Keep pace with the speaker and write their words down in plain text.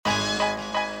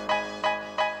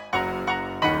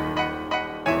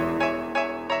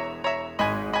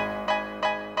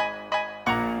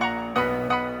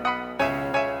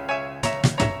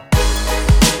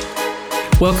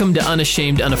Welcome to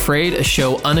Unashamed Unafraid, a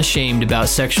show unashamed about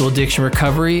sexual addiction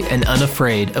recovery and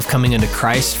unafraid of coming unto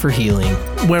Christ for healing.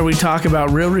 Where we talk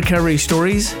about real recovery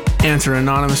stories, answer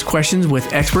anonymous questions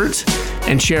with experts,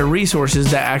 and share resources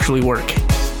that actually work.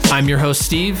 I'm your host,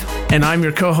 Steve. And I'm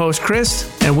your co-host,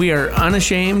 Chris, and we are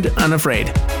Unashamed Unafraid.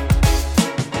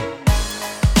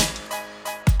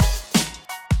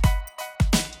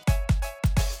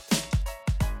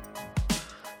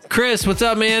 Chris, what's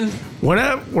up, man? What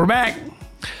up? We're back.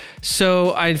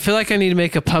 So I feel like I need to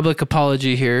make a public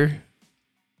apology here.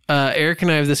 Eric and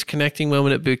I have this connecting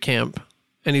moment at boot camp,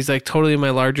 and he's like totally in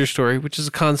my larger story, which is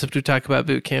a concept we talk about at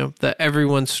boot camp, that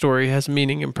everyone's story has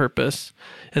meaning and purpose,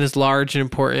 and this large and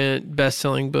important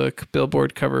best-selling book,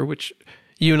 Billboard cover, which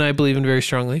you and I believe in very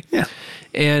strongly. Yeah.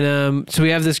 And so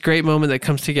we have this great moment that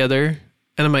comes together,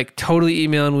 and I'm like, totally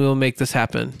email and we will make this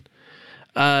happen.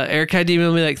 Eric had to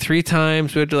email me like 3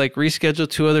 times. We had to like reschedule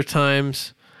 2 other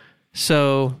times.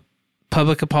 So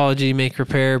public apology, make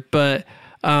repair. But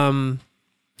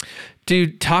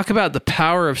dude, talk about the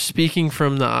power of speaking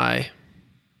from the eye.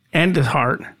 And his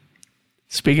heart.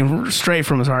 Speaking straight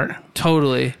from his heart.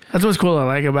 Totally. That's what's cool I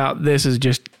like about this is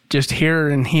just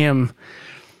hearing him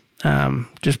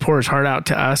just pour his heart out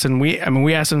to us. And we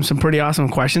asked him some pretty awesome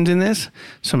questions in this,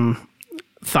 some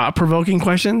thought-provoking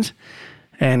questions,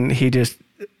 and he just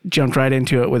jumped right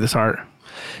into it with his heart.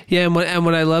 Yeah, and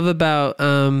what I love about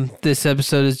this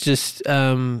episode is just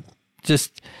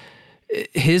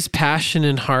his passion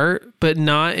and heart, but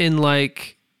not in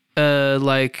like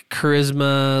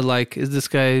charisma, like is this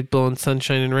guy blowing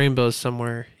sunshine and rainbows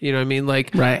somewhere? You know what I mean?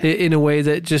 Like right. In a way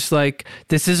that just like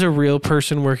this is a real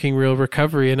person working real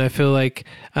recovery, and I feel like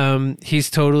he's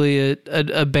totally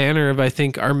a banner of I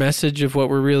think our message of what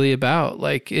we're really about.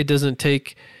 Like it doesn't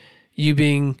take you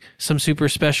being some super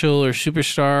special or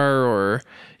superstar or,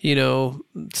 you know,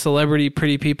 celebrity,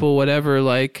 pretty people, whatever,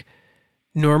 like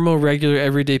normal, regular,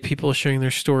 everyday people sharing their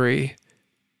story.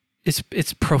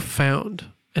 It's profound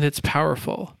and it's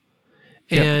powerful.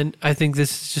 Yep. And I think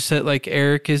this is just that like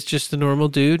Eric is just a normal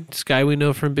dude. This guy we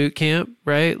know from boot camp,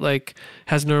 right? Like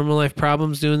has normal life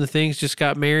problems, doing the things, just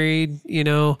got married, you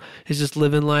know, is just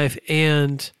living life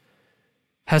and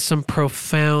has some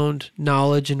profound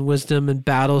knowledge and wisdom and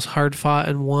battles hard fought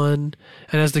and won,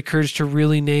 and has the courage to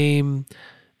really name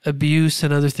abuse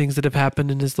and other things that have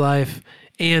happened in his life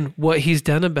and what he's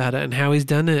done about it and how he's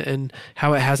done it and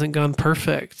how it hasn't gone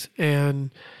perfect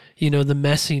and, you know, the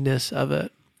messiness of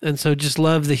it. And so just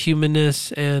love the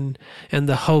humanness and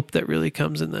the hope that really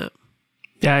comes in that.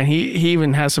 Yeah, and he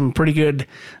even has some pretty good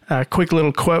quick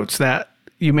little quotes that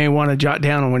you may want to jot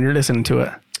down when you're listening to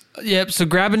it. Yep. So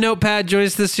grab a notepad, join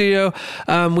us in the studio.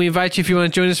 We invite you, if you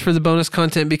want to join us for the bonus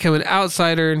content, become an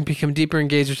outsider and become deeper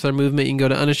engaged with our movement. You can go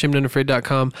to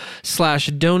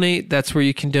unashamedunafraid.com/donate. That's where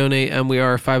you can donate. We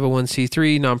are a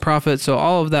 501c3 nonprofit. So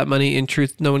all of that money, in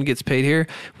truth, no one gets paid here.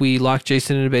 We lock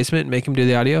Jason in a basement and make him do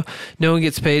the audio. No one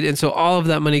gets paid. And so all of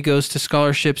that money goes to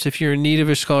scholarships. If you're in need of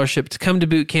a scholarship to come to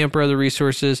boot camp or other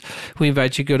resources, we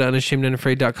invite you to go to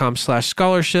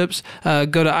unashamedunafraid.com/scholarships. Go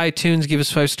to iTunes, give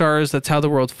us 5 stars. That's how the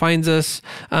world finds us.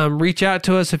 Reach out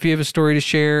to us if you have a story to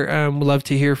share. We'd love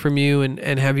to hear from you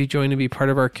and have you join and be part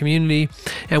of our community.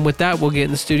 And with that, we'll get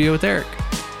in the studio with Eric.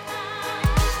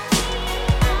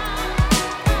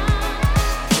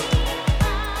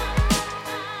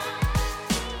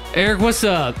 Eric, what's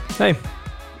up? Hey.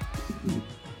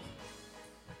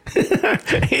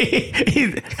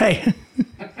 Hey.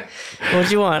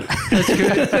 What you want? That's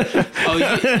good. Oh,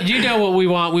 you know what we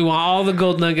want. We want all the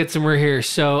gold nuggets, and we're here.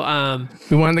 So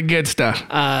we want the good stuff.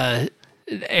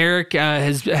 Eric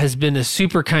has been a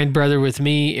super kind brother with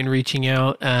me in reaching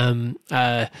out.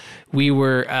 We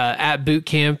were at boot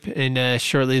camp, and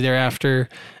shortly thereafter,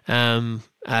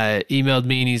 emailed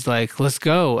me, and he's like, "Let's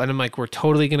go." And I'm like, "We're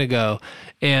totally gonna go."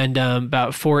 And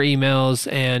about 4 emails,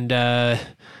 and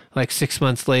like 6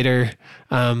 months later,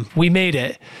 we made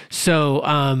it.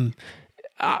 So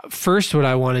first, what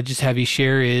I want to just have you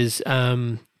share is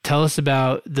tell us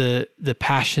about the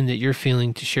passion that you're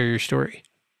feeling to share your story.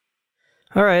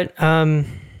 All right.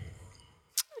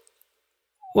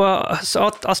 Well,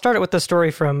 so I'll start it with the story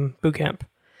from boot camp.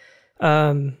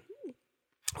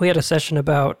 We had a session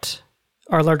about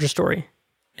our larger story,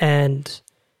 and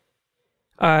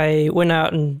I went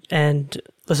out and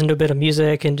listened to a bit of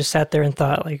music and just sat there and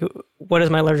thought, like, what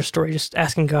is my larger story? Just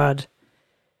asking God.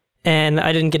 And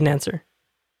I didn't get an answer.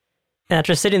 And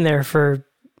after sitting there for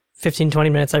 15, 20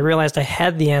 minutes, I realized I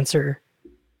had the answer.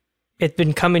 It'd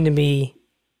been coming to me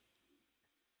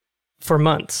for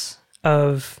months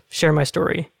of share my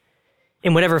story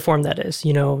in whatever form that is,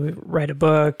 you know, write a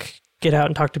book, get out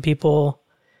and talk to people.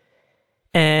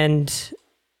 And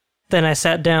then I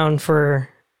sat down for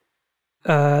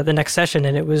the next session,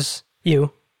 and it was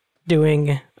you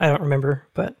doing, I don't remember,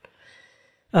 but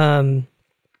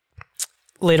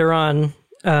later on,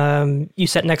 you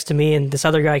sat next to me, and this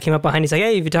other guy came up behind. He's like,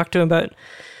 "Hey, have you talked to him about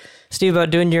Steve about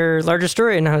doing your larger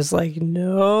story?" And I was like,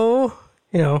 "No,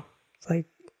 it's like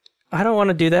I don't want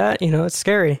to do that. It's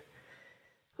scary."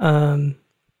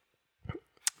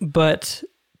 But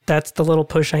that's the little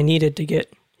push I needed to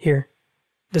get here.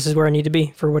 This is where I need to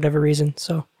be for whatever reason.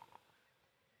 So,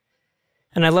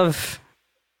 and I love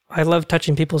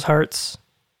touching people's hearts,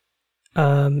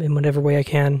 in whatever way I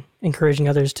can, encouraging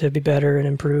others to be better and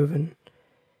improve,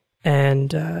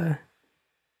 and I'm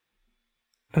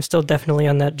still definitely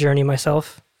on that journey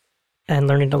myself and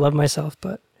learning to love myself,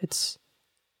 but it's,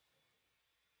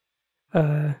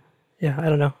 I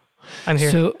don't know. I'm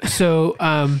here. So,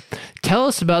 tell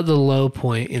us about the low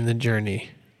point in the journey.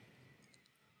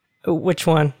 Which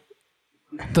one?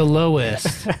 The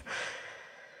lowest.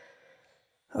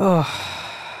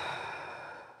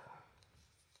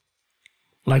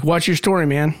 Like, what's your story,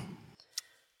 man?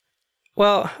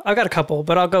 Well, I've got a couple,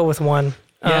 but I'll go with one.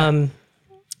 Yeah.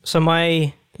 So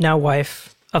my now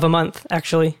wife of a month,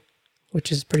 actually,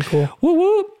 which is pretty cool.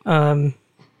 Woo woo.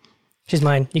 She's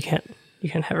mine. You can't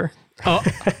have her. Oh,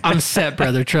 I'm set,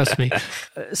 brother. Trust me.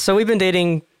 So we've been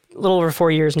dating a little over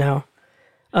 4 years now.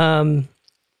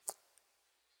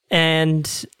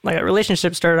 And like a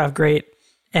relationship started off great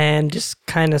and just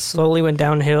kind of slowly went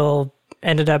downhill,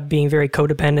 ended up being very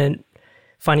codependent,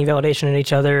 finding validation in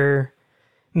each other,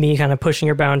 me kind of pushing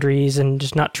her boundaries and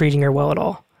just not treating her well at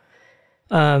all.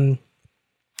 I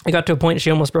got to a point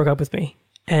she almost broke up with me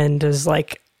and was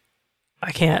like,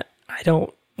 I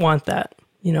don't want that,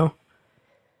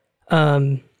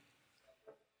 and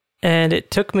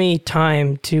it took me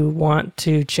time to want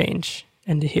to change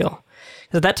and to heal.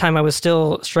 At that time, I was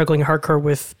still struggling hardcore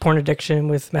with porn addiction,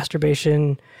 with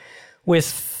masturbation,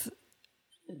 with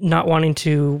not wanting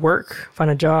to work,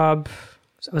 find a job.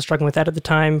 So I was struggling with that at the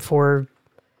time for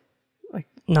like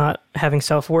not having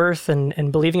self-worth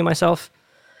and believing in myself.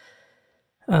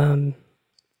 And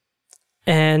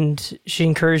she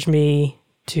encouraged me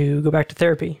to go back to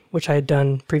therapy, which I had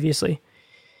done previously.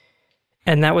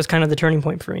 And that was kind of the turning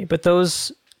point for me. But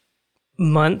those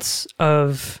months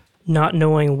of not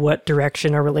knowing what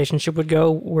direction our relationship would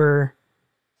go were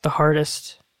the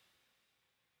hardest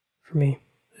for me.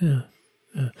 Yeah.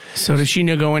 So did she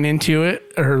know going into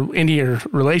it, or into your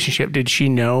relationship, did she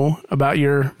know about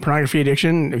your pornography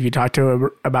addiction? Have you talked to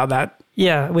her about that?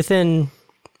 Yeah, within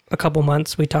a couple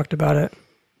months, we talked about it.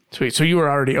 Sweet. So you were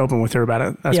already open with her about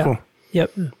it. That's cool.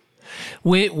 Yep.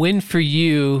 When for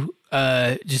you,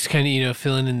 just kind of,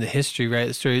 filling in the history, right?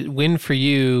 The story. When for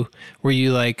you, were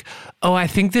you like, oh, I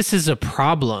think this is a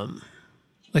problem?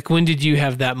 Like, when did you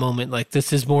have that moment? Like,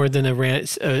 this is more than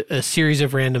a series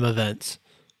of random events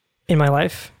in my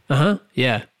life.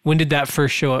 Yeah. When did that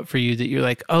first show up for you that you're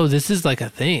like, oh, this is like a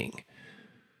thing?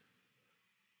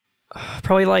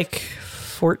 Probably like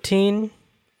 14,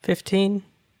 15.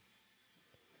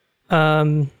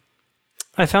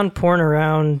 I found porn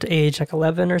around age like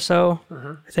 11 or so,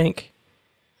 I think.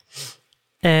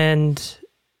 And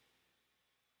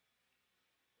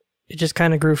it just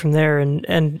kind of grew from there.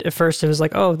 And at first it was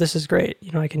like, oh, this is great.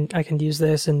 I can use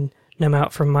this and numb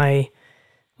out from my,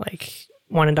 like,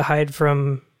 wanting to hide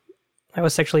from, I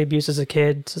was sexually abused as a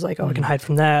kid. So it's like, oh, I can hide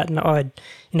from that. And I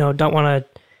don't want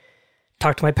to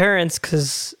talk to my parents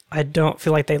because I don't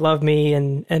feel like they love me.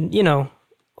 And a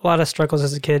lot of struggles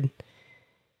as a kid.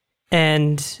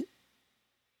 And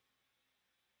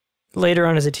later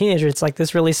on as a teenager, it's like,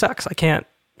 this really sucks. I can't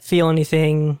feel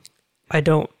anything. I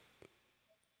don't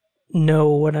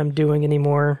know what I'm doing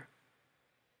anymore.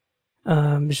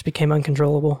 It just became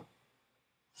uncontrollable.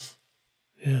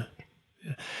 Yeah.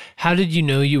 How did you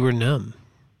know you were numb?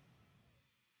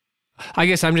 I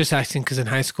guess I'm just asking because in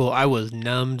high school, I was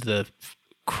numbed the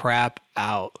crap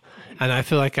out. And I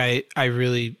feel like I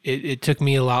really, it took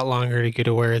me a lot longer to get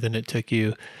aware than it took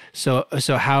you. So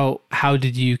how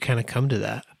did you kind of come to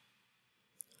that?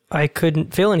 I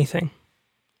couldn't feel anything.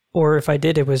 Or if I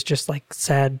did, it was just like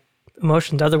sad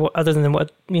emotions other than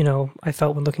what, I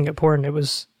felt when looking at porn.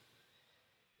 It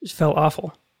felt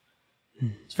awful.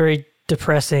 It's very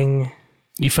depressing.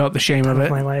 You felt the shame of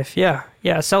it? My life. Yeah.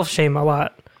 Yeah. Self-shame a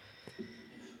lot.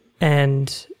 And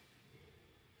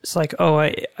it's like, oh,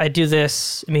 I do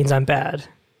this, it means I'm bad.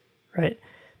 Right.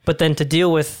 But then to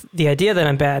deal with the idea that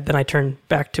I'm bad, then I turn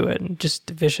back to it, and just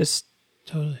a vicious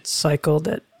cycle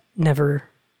that never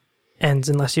ends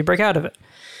unless you break out of it.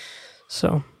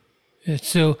 So,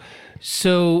 what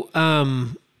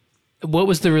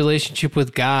was the relationship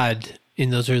with God in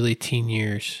those early teen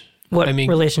years? What I mean,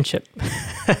 relationship?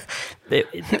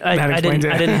 I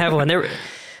didn't have one.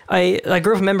 I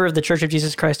grew up a member of the Church of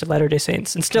Jesus Christ of Latter-day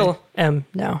Saints, and still am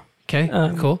now. Okay,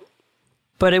 cool.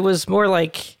 But it was more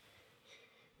like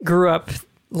grew up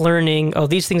learning, oh,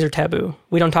 these things are taboo.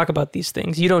 We don't talk about these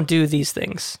things. You don't do these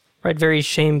things, right? Very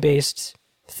shame-based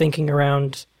thinking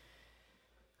around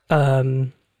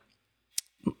my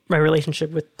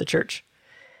relationship with the church.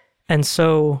 And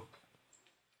so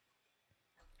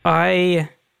I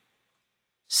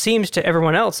seemed to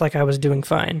everyone else like I was doing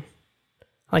fine.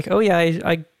 Like, oh yeah,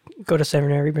 I go to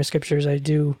seminary, read my scriptures, I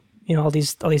do, all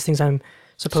these things I'm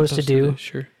supposed to do.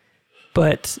 Sure.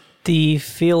 But the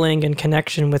feeling and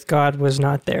connection with God was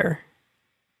not there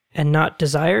and not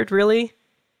desired really,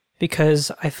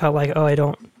 because I felt like, oh, I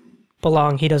don't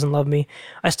belong. He doesn't love me.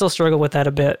 I still struggle with that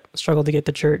a bit, struggle to get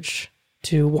the church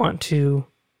to want to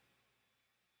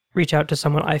reach out to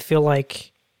someone I feel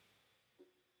like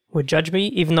would judge me,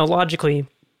 even though logically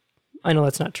I know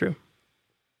that's not true.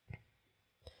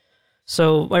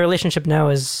 So my relationship now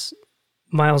is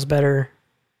miles better,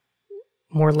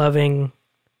 more loving.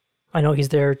 I know he's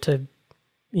there to,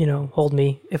 hold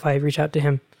me if I reach out to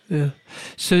him. Yeah.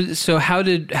 So how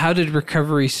did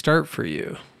recovery start for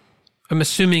you? I'm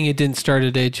assuming it didn't start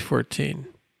at age 14.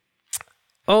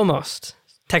 Almost,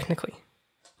 technically.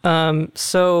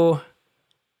 So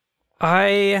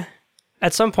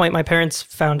at some point, my parents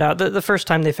found out, the first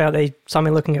time they saw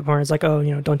me looking at porn, it's like, oh,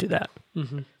 don't do that.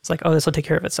 Mm-hmm. It's like, oh, this will take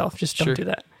care of itself. Just don't do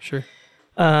that. Sure.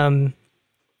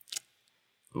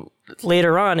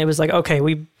 Later on, it was like, okay,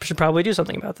 we should probably do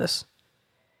something about this.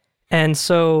 And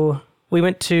so we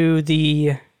went to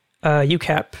the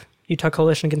UCAP, Utah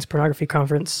Coalition Against Pornography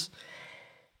conference.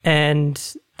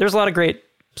 And there's a lot of great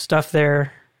stuff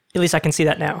there. At least I can see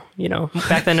that now.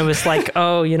 Back then it was like,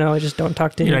 oh, I just don't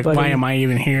talk to anybody. Like, why am I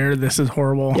even here? This is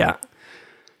horrible. Yeah.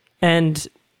 And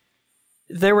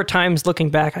there were times looking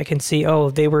back, I can see, oh,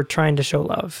 they were trying to show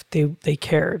love. They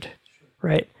cared,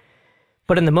 right?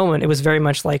 But in the moment, it was very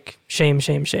much like shame,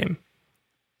 shame, shame.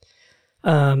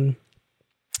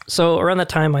 So around that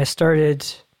time, I started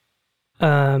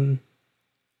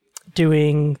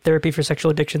doing therapy for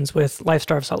sexual addictions with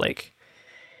LifeStar of Salt Lake.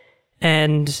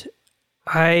 And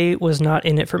I was not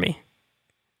in it for me.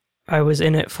 I was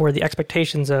in it for the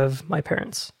expectations of my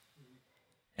parents.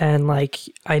 And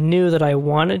I knew that I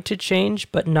wanted to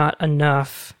change, but not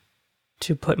enough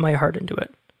to put my heart into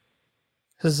it.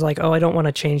 Because it's like, oh, I don't want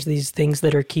to change these things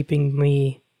that are keeping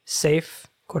me safe,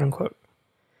 quote unquote.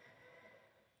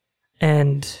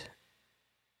 And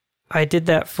I did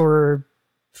that for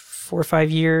 4 or 5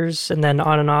 years, and then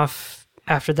on and off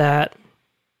after that.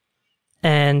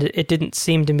 And it didn't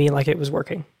seem to me like it was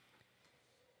working.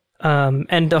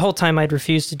 And the whole time I'd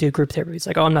refused to do group therapy. It's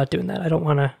like, oh, I'm not doing that. I don't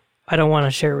want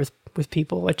to share with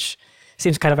people, which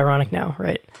seems kind of ironic now,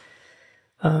 right?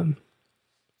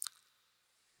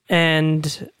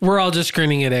 And we're all just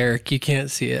grinning at Eric. You can't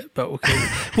see it, but okay.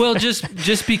 Well,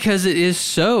 just because it is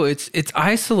so, it's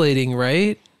isolating,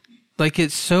 right? Like,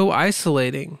 it's so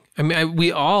isolating. I mean,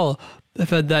 we all have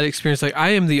had that experience. Like, I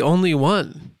am the only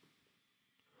one.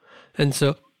 And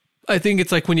so I think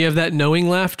it's like when you have that knowing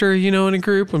laughter, in a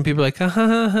group, when people are like, ha, ha,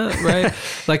 ha, ha, right?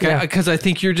 Like, yeah. Because I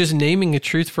think you're just naming a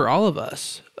truth for all of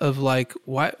us of like,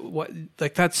 what,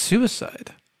 like, that's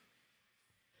suicide.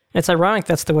 It's ironic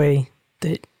that's the way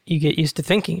that you get used to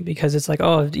thinking, because it's like,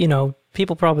 oh,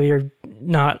 people probably are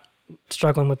not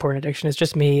struggling with porn addiction. It's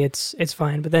just me. It's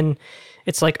fine. But then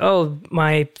it's like, oh,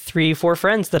 my 3-4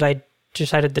 friends that I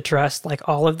decided to trust, like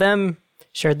all of them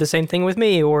shared the same thing with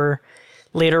me. Or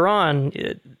later on,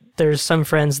 there's some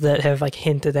friends that have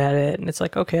hinted at it, and it's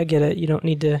like, okay, I get it. You don't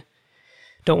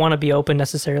want to be open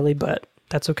necessarily, but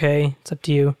that's okay. It's up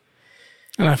to you.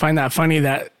 And I find that funny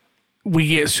that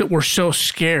we're so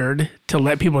scared to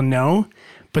let people know,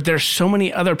 but there's so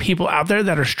many other people out there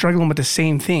that are struggling with the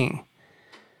same thing.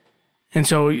 And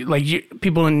so,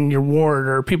 people in your ward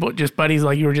or people, just buddies,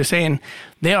 like you were just saying,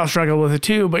 they all struggle with it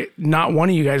too, but not one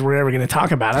of you guys were ever going to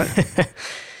talk about it.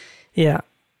 Yeah.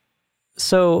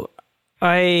 So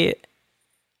I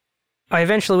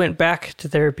eventually went back to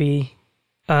therapy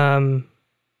 2-3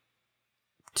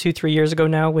 years ago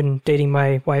now, when dating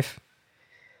my wife.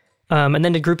 And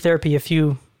then to group therapy a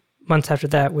few months after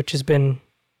that, which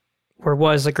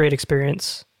was a great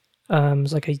experience. It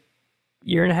was like a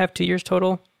 1.5 2 years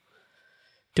total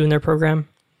doing their program.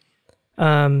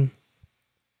 And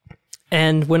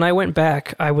when I went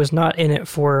back, I was not in it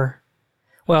I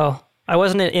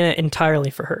wasn't in it entirely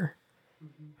for her.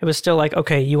 It was still like,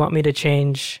 okay, you want me to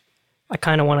change? I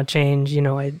kind of want to change,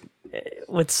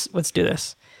 let's do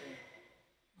this.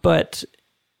 But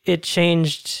it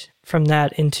changed from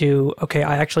that into, okay,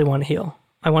 I actually want to heal.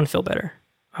 I want to feel better.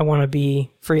 I want to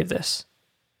be free of this.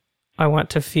 I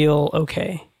want to feel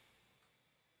okay.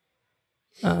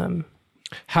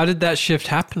 How did that shift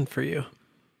happen for you?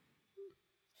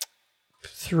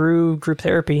 Through group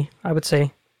therapy, I would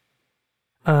say.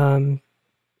 Shame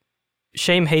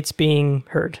hates being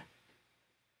heard.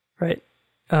 Right?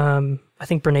 I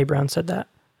think Brene Brown said that.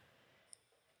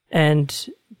 And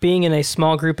being in a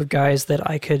small group of guys that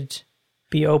I could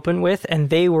be open with, and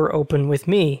they were open with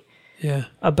me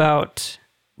about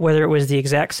whether it was the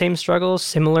exact same struggles,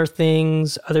 similar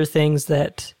things, other things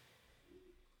that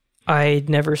I'd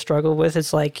never struggled with.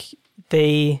 It's like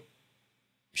they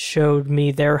showed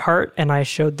me their heart and I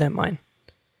showed them mine.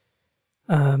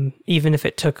 Even if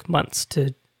it took months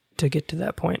to get to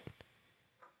that point.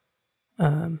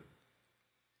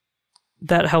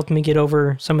 That helped me get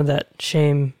over some of that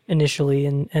shame initially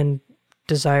and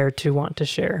desire to want to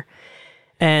share.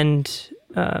 And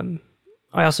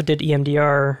I also did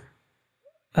EMDR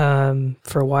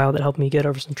for a while that helped me get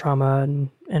over some trauma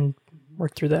and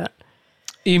work through that.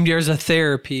 EMDR is a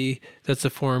therapy that's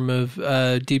a form of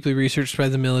deeply researched by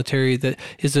the military that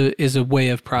is a way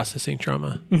of processing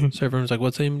trauma. Mm-hmm. So everyone's like,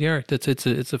 "What's EMDR?"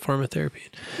 It's a form of therapy.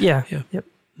 Yeah. Yep.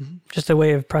 Mm-hmm. Just a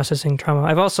way of processing trauma.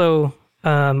 I've also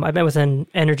I've met with an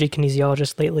energy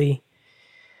kinesiologist lately.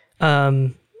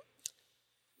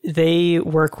 They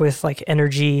work with like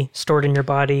energy stored in your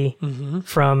body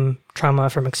from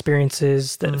trauma, from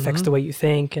experiences that affects the way you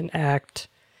think and act.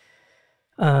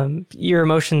 Your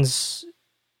emotions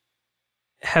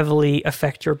heavily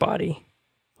affect your body.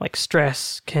 Like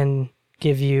stress can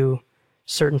give you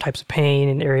certain types of pain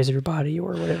in areas of your body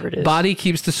or whatever it is. Body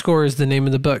Keeps the Score is the name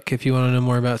of the book if you want to know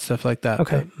more about stuff like that.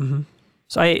 Okay. But,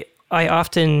 so I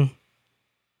often,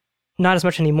 not as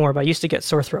much anymore, but I used to get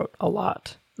sore throat a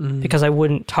lot because I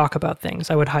wouldn't talk about things.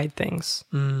 I would hide things.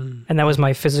 And that was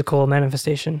my physical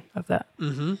manifestation of that.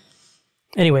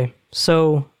 Anyway,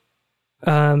 so...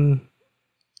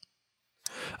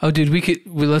 oh, dude,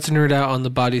 let's nerd out on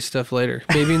the body stuff later.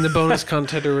 Maybe in the bonus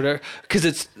content or whatever, because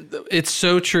it's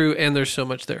so true and there's so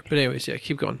much there. But anyways, yeah,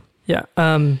 keep going. Yeah.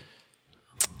 I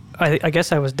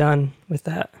guess I was done with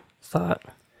that thought.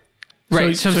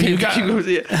 Right. So you've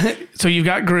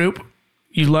got group.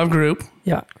 You love group.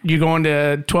 Yeah. You going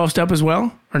to 12-step as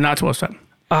well or not 12-step?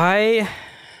 I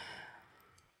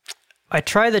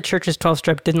tried the church's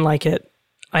 12-step, didn't like it.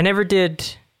 I never did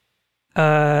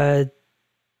SAO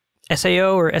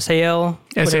or SAL.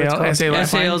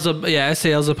 SAL's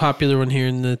a popular one here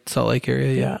in the Salt Lake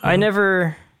area. Yeah. I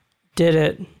never did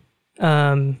it.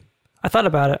 I thought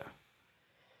about it.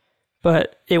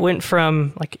 But it went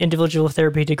from like individual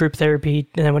therapy to group therapy,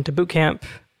 and I went to boot camp,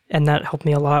 and that helped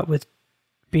me a lot with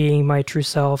being my true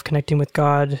self, connecting with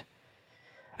God.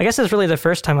 I guess it's really the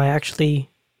first time I actually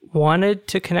wanted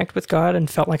to connect with God and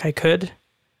felt like I could.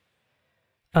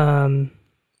 So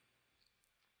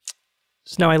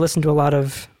now I listen to a lot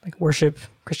of like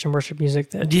Christian worship music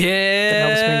that helps me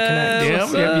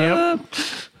connect. Yep.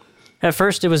 At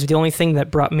first, it was the only thing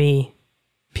that brought me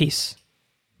peace.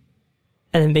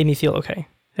 And it made me feel okay.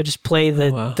 I just play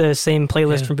the same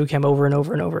playlist from boot camp over and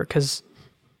over and over because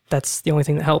that's the only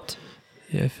thing that helped.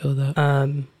 Yeah, I feel that.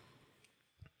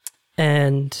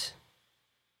 And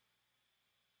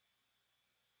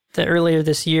then earlier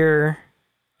this year,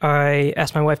 I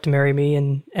asked my wife to marry me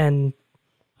and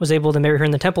was able to marry her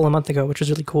in the temple a month ago, which was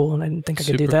really cool. And I didn't think I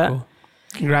could do that. Cool.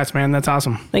 Congrats, man. That's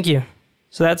awesome. Thank you.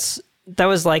 So that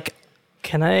was like,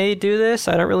 can I do this?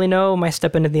 I don't really know. My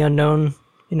step into the unknown,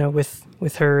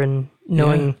 with her and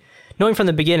knowing from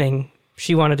the beginning,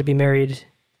 she wanted to be married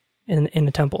in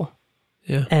a temple.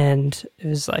 Yeah. And it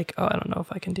was like, oh, I don't know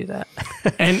if I can do that.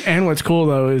 and what's cool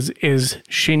though is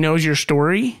she knows your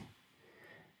story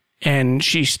and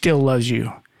she still loves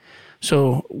you.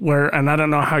 So and I don't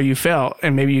know how you felt,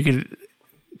 and maybe you could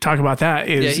talk about that.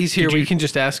 He's here. We can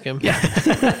just ask him.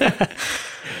 Yeah.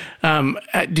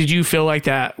 Did you feel like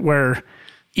that where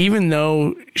even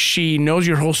though she knows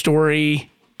your whole story,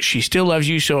 she still loves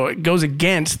you, so it goes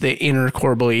against the inner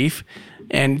core belief?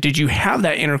 And did you have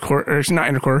that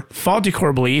faulty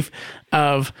core belief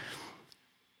of,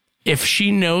 if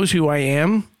she knows who I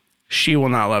am, she will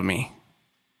not love me?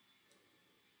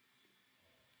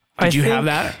 Did you have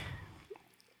that?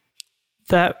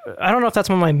 I don't know if that's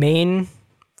one of my main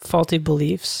faulty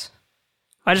beliefs.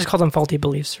 I just call them faulty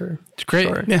beliefs for it's great.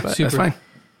 Short, yeah, that's fine.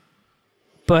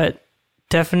 But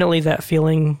definitely that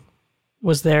feeling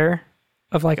was there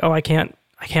of like, oh, I can't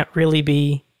really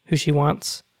be who she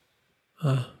wants.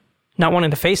 Not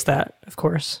wanting to face that, of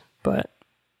course, but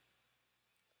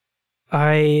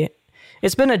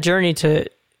it's been a journey to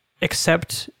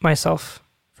accept myself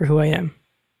for who I am.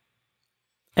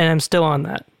 And I'm still on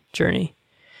that journey.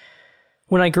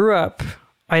 When I grew up,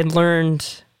 I had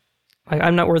learned, like,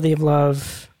 I'm not worthy of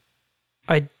love.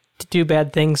 I do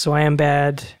bad things, so I am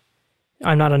bad.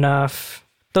 I'm not enough.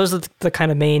 Those are the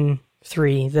kind of main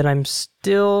three that I'm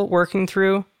still working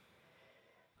through.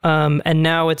 And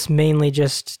now it's mainly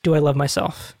just, do I love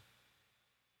myself?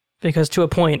 Because to a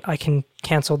point, I can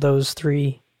cancel those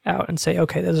three out and say,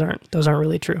 okay, those aren't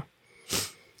really true.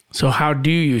 So how do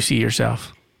you see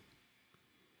yourself?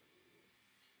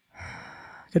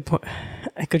 Good point.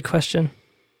 A good question.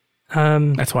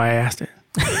 That's why I asked it.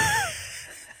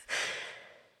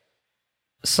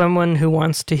 Someone who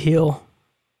wants to heal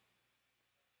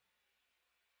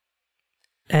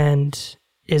and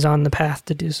is on the path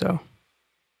to do so.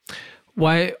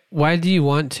 Why do you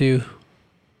want to?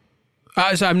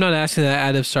 So I'm not asking that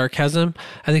out of sarcasm.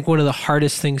 I think one of the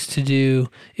hardest things to do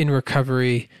in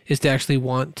recovery is to actually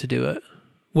want to do it.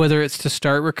 Whether it's to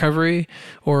start recovery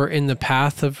or in the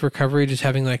path of recovery, just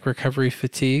having like recovery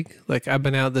fatigue. Like, I've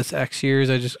been out this X years,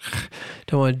 I just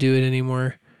don't want to do it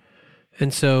anymore.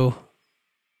 And so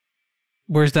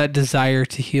where's that desire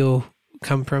to heal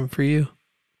come from for you?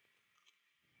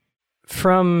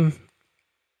 From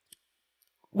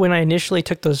when I initially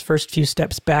took those first few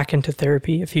steps back into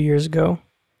therapy a few years ago,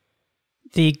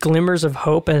 the glimmers of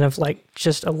hope and of like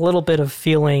just a little bit of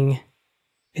feeling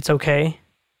it's okay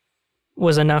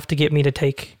was enough to get me to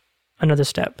take another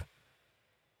step.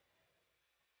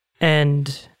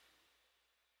 And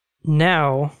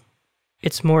now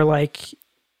it's more like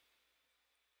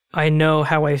I know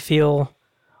how I feel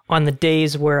on the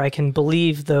days where I can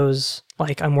believe those,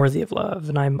 like, I'm worthy of love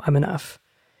and I'm enough.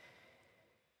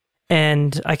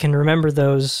 And I can remember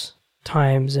those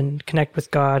times and connect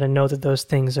with God and know that those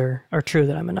things are true,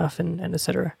 that I'm enough, and et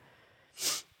cetera.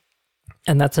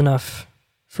 And that's enough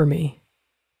for me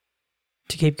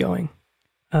to keep going.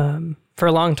 For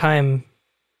a long time,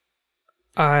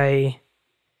 my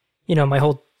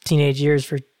whole teenage years,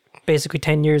 for basically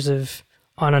 10 years of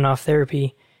on and off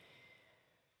therapy,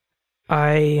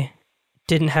 I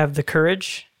didn't have the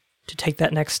courage to take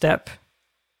that next step.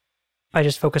 I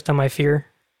just focused on my fear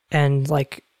and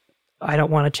like, I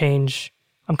don't want to change.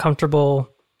 I'm comfortable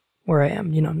where I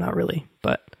am, not really,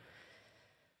 but,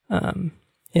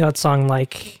 that song,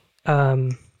 like,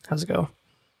 how's it go?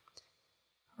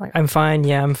 Like, I'm fine.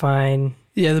 Yeah, I'm fine.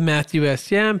 Yeah. The Matthew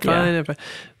S. Yeah, I'm fine. Yeah.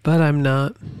 But I'm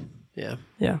not. Yeah.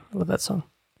 Yeah. I love that song.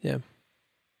 Yeah.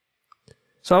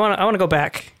 So I want to go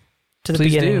back to the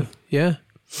Please beginning. do. Yeah.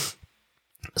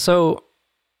 So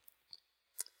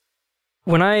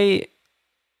when I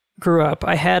grew up,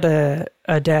 I had a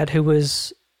dad who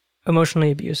was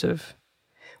emotionally abusive.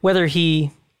 Whether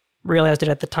he realized it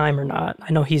at the time or not,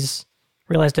 I know he's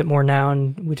realized it more now,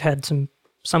 and we've had some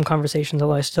conversations,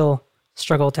 although I still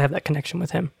struggle to have that connection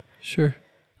with him. Sure.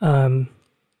 That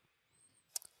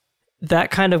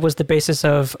kind of was the basis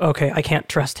of, okay, I can't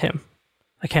trust him.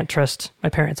 I can't trust my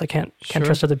parents. I can't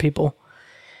trust other people.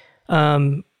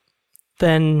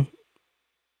 Then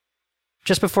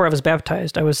just before I was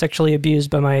baptized, I was sexually abused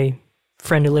by my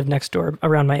friend who lived next door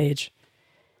around my age.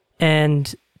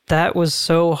 And that was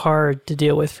so hard to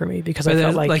deal with for me because I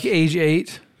felt like age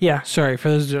 8. Yeah. Sorry, for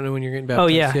those who don't know when you're getting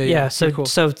baptized. Oh yeah. So cool.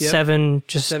 so Yep. 7,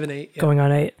 just 7, 8, going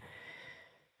on 8.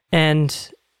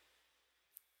 And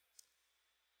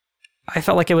I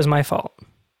felt like it was my fault.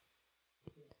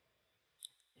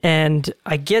 And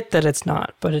I get that it's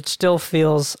not, but it still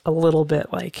feels a little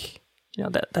bit like,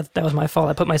 that was my fault.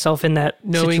 I put myself in that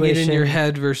knowing situation. it in your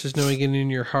head versus knowing it in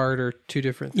your heart are two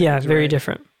different things. Yeah, very right?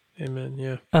 different. Amen.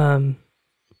 Yeah. And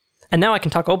now I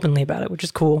can talk openly about it, which is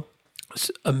cool.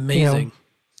 It's amazing.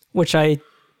 Which I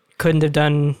couldn't have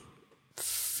done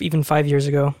even 5 years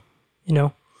ago,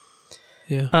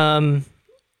 Yeah.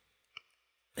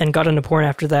 And got into porn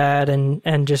after that,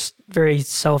 and just very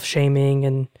self-shaming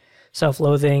and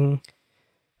self-loathing.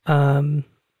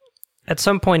 At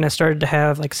some point I started to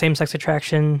have like same-sex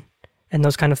attraction and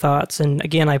those kind of thoughts. And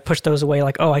again, I pushed those away,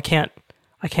 like, oh, I can't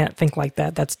think like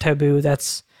that. That's taboo.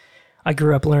 I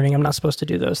grew up learning I'm not supposed to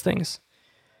do those things.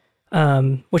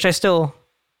 Which I still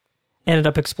ended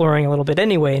up exploring a little bit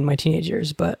anyway in my teenage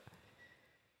years, but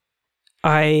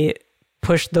I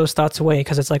pushed those thoughts away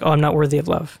because it's like, oh, I'm not worthy of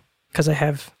love because I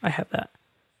have that.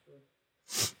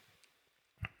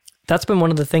 That's been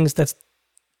one of the things that's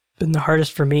been the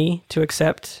hardest for me to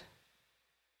accept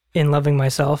in loving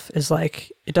myself, is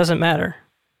like, it doesn't matter.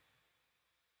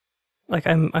 Like,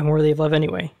 I'm worthy of love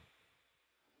anyway.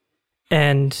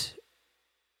 And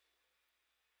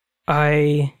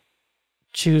I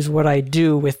choose what I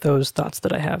do with those thoughts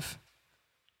that I have,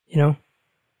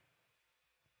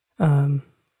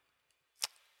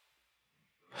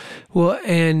 Well,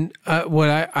 and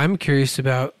what I'm curious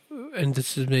about, and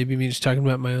this is maybe me just talking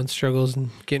about my own struggles and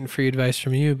getting free advice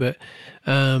from you, but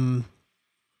I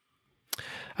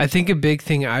think a big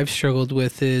thing I've struggled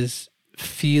with is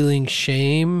feeling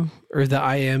shame or the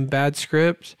I am bad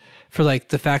script for like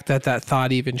the fact that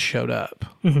thought even showed up.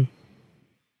 Mm-hmm.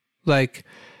 Like,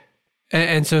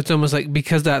 and so it's almost like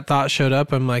because that thought showed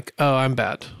up, I'm like, oh, I'm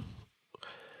bad.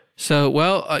 So,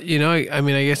 well, I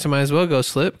guess I might as well go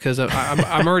slip because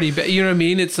I'm already, you know what I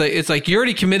mean? It's like you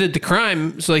already committed the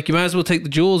crime. So like, you might as well take the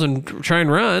jewels and try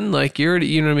and run. Like you're already,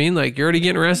 you know what I mean? Like you're already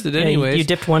getting arrested anyways. You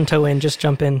dipped one toe in, just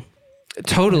jump in.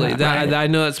 Totally. I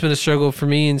know that's been a struggle for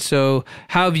me. And so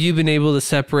how have you been able to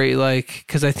separate, like,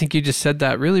 cause I think you just said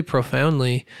that really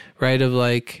profoundly, right? Of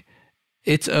like,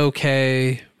 it's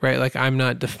okay, right? Like I'm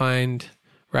not defined,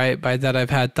 right, by that I've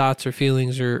had thoughts or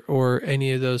feelings or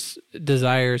any of those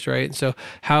desires, right? And so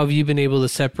how have you been able to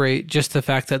separate just the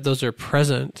fact that those are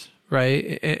present,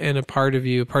 right? And a part of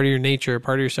you, a part of your nature, a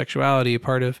part of your sexuality, a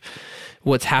part of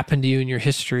what's happened to you in your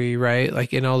history, right?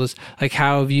 Like in all this, like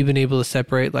how have you been able to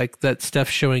separate like that stuff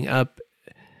showing up,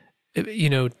 you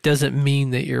know, doesn't mean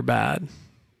that you're bad?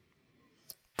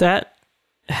 That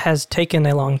has taken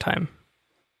a long time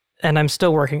and I'm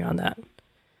still working on that.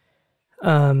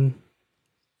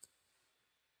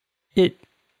 It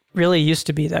really used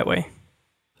to be that way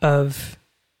of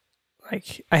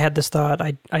like, I had this thought,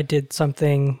 I did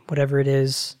something, whatever it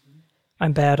is,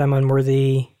 I'm bad, I'm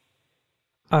unworthy,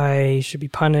 I should be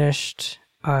punished,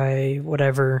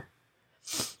 whatever.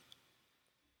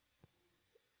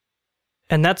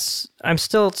 And I'm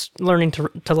still learning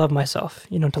to love myself,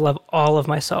 you know, to love all of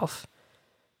myself.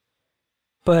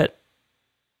 But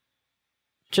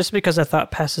just because a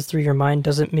thought passes through your mind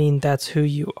doesn't mean that's who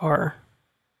you are.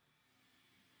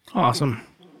 Awesome.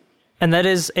 And that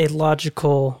is a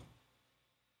logical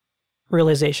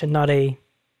realization, not a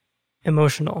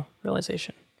emotional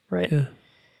realization, right? Yeah.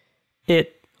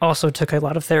 It also took a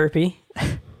lot of therapy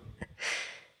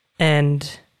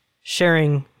and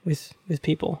sharing with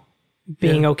people,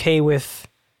 being okay with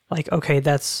like, okay,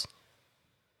 that's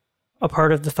a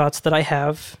part of the thoughts that I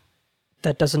have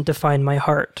that doesn't define my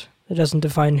heart. It doesn't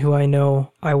define who I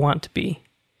know I want to be.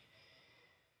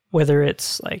 Whether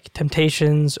it's like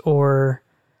temptations or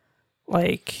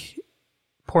like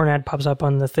porn ad pops up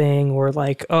on the thing or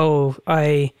like, oh,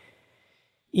 I,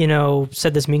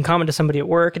 said this mean comment to somebody at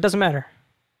work. It doesn't matter.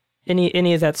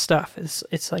 Any of that stuff.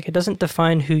 It's like, it doesn't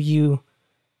define who you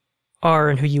are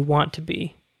and who you want to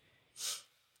be.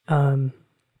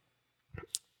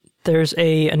 There's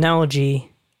a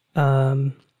analogy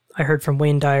I heard from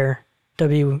Wayne Dyer,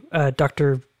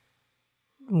 Dr.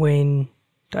 Wayne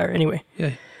Dyer. Anyway.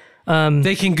 Yeah.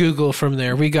 They can Google from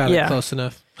there. We got it close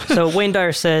enough. So Wayne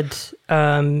Dyer said,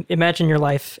 imagine your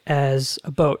life as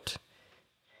a boat,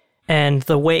 and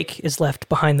the wake is left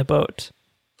behind the boat.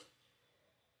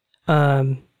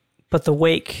 But the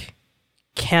wake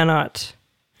cannot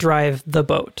drive the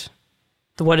boat.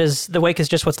 The wake is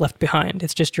just what's left behind.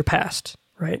 It's just your past,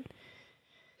 right?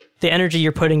 The energy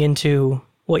you're putting into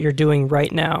what you're doing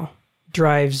right now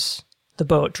drives the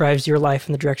boat, drives your life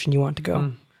in the direction you want to go.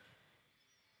 Mm.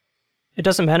 It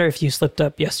doesn't matter if you slipped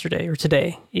up yesterday or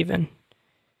today, even.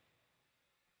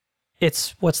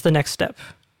 It's what's the next step?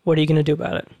 What are you going to do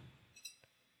about it?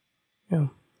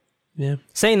 Yeah.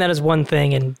 Saying that is one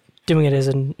thing and doing it is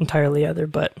an entirely other,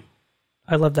 but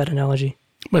I love that analogy.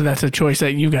 But that's a choice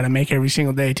that you got to make every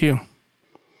single day too.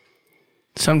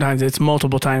 Sometimes it's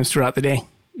multiple times throughout the day.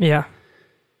 Yeah.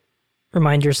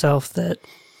 Remind yourself that,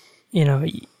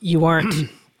 you aren't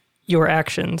your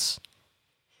actions.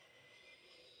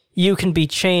 You can be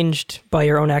changed by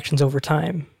your own actions over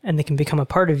time, and they can become a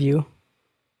part of you,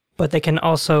 but they can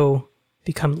also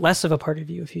become less of a part of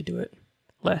you if you do it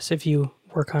less, if you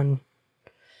work on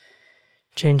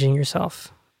changing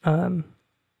yourself. One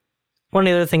of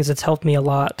the other things that's helped me a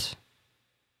lot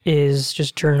is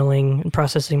just journaling and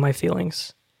processing my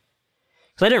feelings.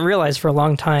 Because I didn't realize for a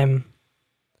long time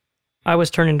I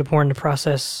was turning to porn to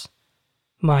process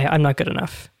my I'm not good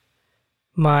enough.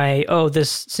 My, this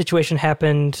situation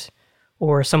happened,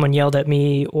 or someone yelled at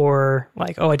me, or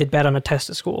like, I did bad on a test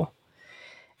at school.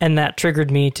 And that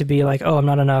triggered me to be like, I'm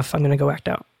not enough, I'm going to go act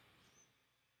out.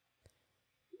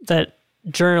 That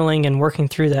journaling and working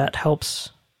through that helps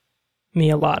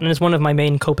me a lot. And it's one of my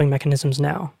main coping mechanisms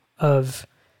now of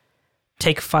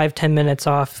take 5-10 minutes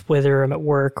off, whether I'm at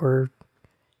work or,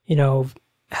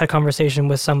 had a conversation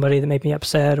with somebody that made me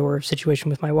upset or a situation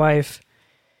with my wife.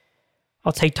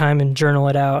 I'll take time and journal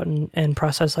it out and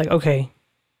process like, okay,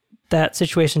 that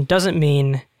situation doesn't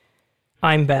mean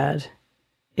I'm bad.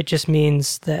 It just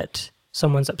means that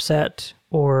someone's upset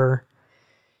or,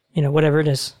 whatever it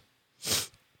is.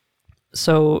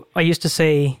 So I used to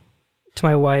say to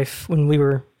my wife when we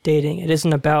were dating, it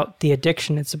isn't about the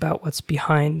addiction, it's about what's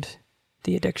behind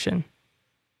the addiction.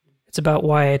 It's about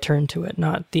why I turned to it,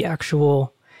 not the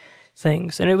actual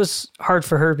things. And it was hard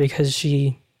for her because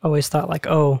she always thought like,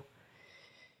 oh,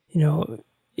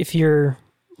 if you're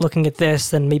looking at this,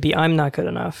 then maybe I'm not good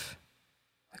enough.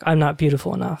 Like I'm not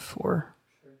beautiful enough or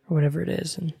whatever it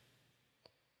is. And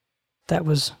that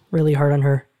was really hard on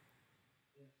her.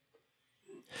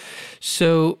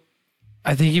 So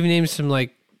I think you've named some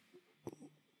like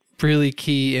really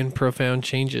key and profound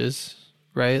changes,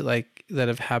 right? Like that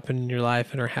have happened in your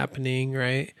life and are happening,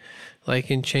 right?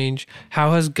 Like in change.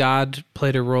 How has God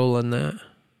played a role in that?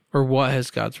 Or what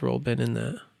has God's role been in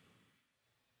that?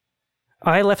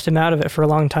 I left him out of it for a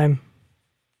long time.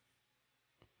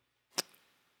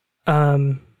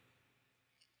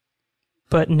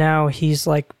 But now he's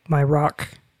like my rock.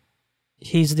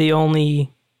 He's the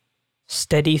only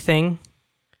steady thing.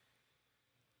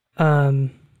 I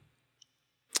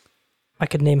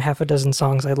could name half a dozen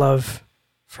songs I love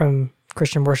from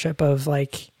Christian worship of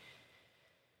like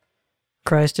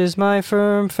Christ is my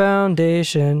firm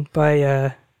foundation by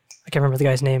I can't remember the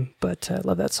guy's name, but I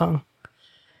love that song.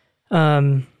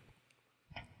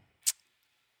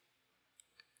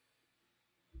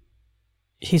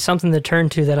 He's something to turn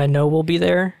to that I know will be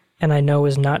there and I know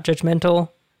is not judgmental.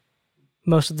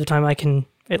 Most of the time I can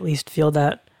at least feel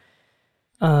that.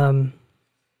 And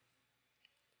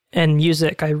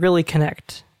music, I really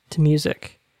connect to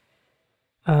music.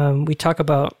 We talk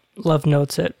about love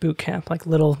notes at boot camp, like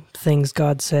little things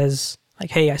God says,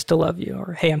 like, hey, I still love you,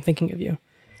 or hey, I'm thinking of you.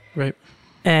 Right.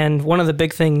 And one of the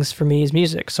big things for me is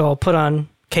music. So I'll put on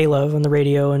K-Love on the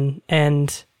radio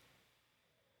and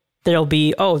there'll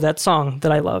be, oh, that song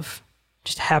that I love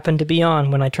just happened to be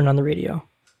on when I turn on the radio.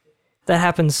 That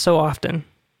happens so often.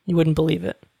 You wouldn't believe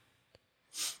it.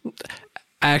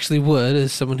 I actually would,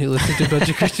 as someone who listens to a bunch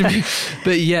of Christian music.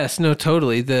 But yes, no,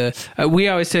 totally. We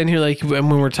always stand here like when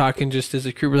we're talking just as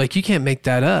a crew, we're like, you can't make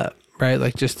that up, right?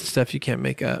 Like just the stuff you can't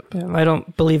make up. Yeah, I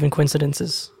don't believe in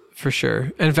coincidences. For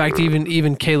sure. In fact, even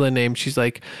Kayla named, she's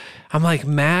like, I'm like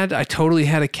mad. I totally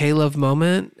had a K-Love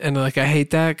moment. And like, I hate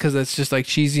that because that's just like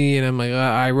cheesy. And I'm like,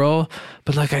 I roll.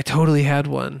 But like, I totally had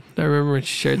one. I remember when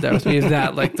she shared that with me. Is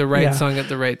that like the right song at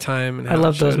the right time? And I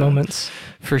love those moments.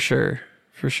 For sure.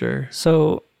 For sure.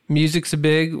 So music's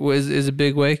is a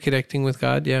big way connecting with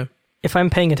God. Yeah. If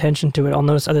I'm paying attention to it, I'll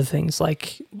notice other things.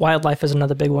 Like wildlife is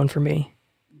another big one for me.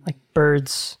 Like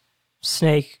birds,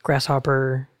 snake,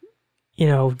 grasshopper,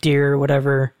 deer,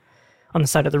 whatever, on the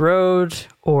side of the road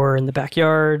or in the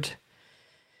backyard.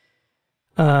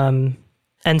 And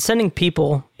sending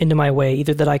people into my way,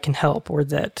 either that I can help or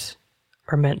that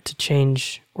are meant to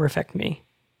change or affect me.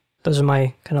 Those are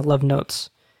my kind of love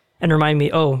notes. And remind me,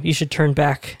 oh, you should turn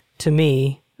back to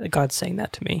me, that God's saying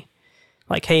that to me.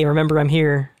 Like, hey, remember I'm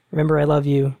here. Remember I love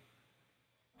you.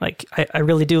 Like, I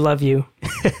really do love you.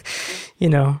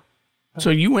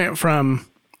 So you went from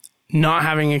not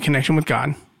having a connection with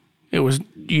God.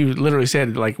 You literally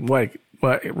said like what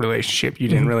relationship? You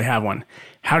didn't really have one.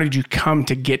 How did you come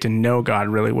to get to know God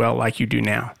really well like you do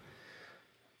now?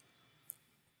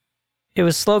 It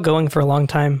was slow going for a long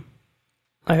time.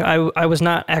 I was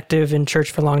not active in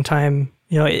church for a long time.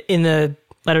 In the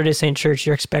Latter-day Saint Church,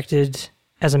 you're expected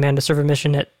as a man to serve a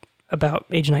mission at about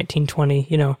age 19,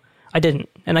 20. I didn't,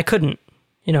 and I couldn't.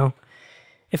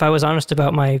 If I was honest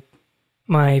about my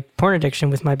porn addiction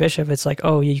with my bishop, it's like,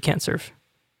 oh, you can't serve.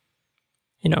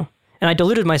 And I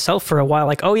deluded myself for a while,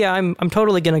 like, oh yeah, I'm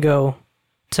totally gonna go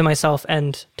to myself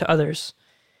and to others,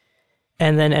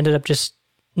 and then ended up just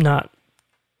not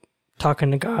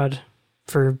talking to God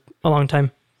for a long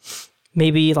time.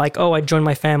 Maybe like, oh, I join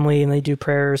my family and they do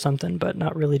prayer or something, but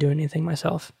not really doing anything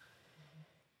myself.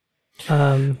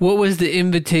 What was the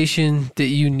invitation that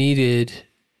you needed,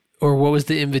 or what was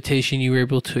the invitation you were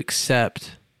able to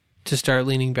accept to start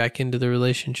leaning back into the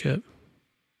relationship?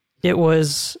 It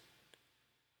was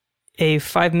a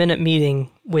 5-minute meeting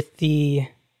with the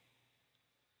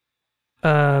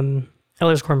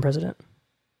Elders Quorum president.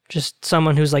 Just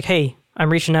someone who's like, hey,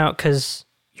 I'm reaching out because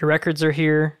your records are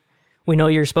here. We know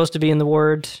you're supposed to be in the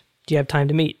ward. Do you have time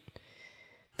to meet?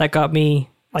 That got me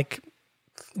like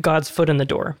God's foot in the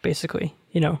door, basically,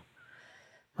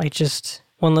 like just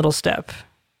one little step.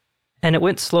 And it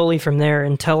went slowly from there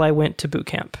until I went to boot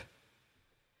camp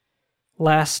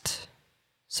last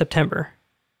September.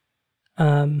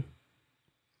 And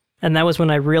that was when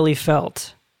I really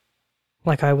felt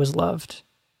like I was loved.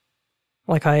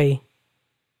 Like I'm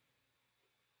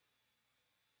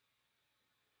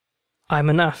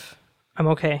enough. I'm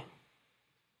okay.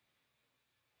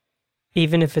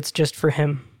 even if it's just for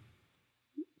him,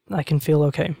 I can feel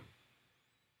okay.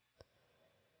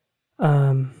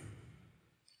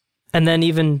 And then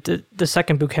even the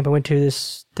second boot camp I went to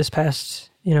this past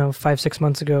 5-6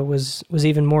 months ago was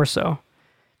even more so.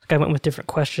 Like I went with different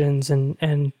questions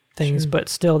and things, but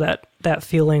still that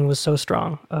feeling was so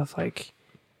strong of like,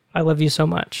 I love you so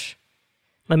much.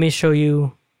 Let me show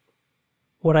you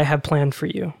what I have planned for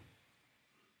you.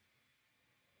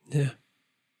 Yeah.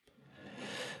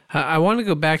 I want to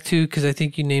go back to, because I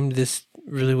think you named this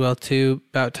really well too,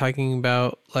 about talking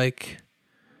about like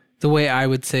the way I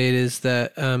would say it is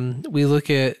that we look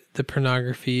at the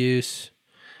pornography use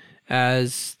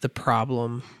as the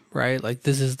problem, right? Like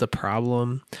this is the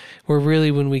problem. Where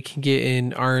really when we can get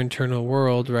in our internal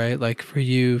world, right? Like for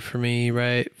you, for me,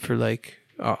 right? For like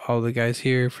all the guys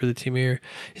here, for the team here,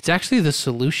 it's actually the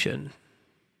solution.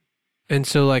 And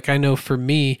so like I know for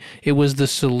me, it was the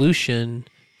solution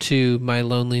to my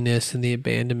loneliness and the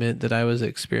abandonment that I was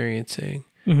experiencing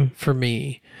for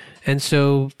me. And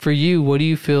so for you, what do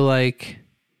you feel like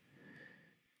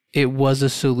it was a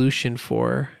solution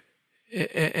for?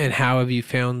 And how have you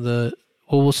found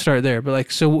we'll start there. But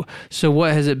like, so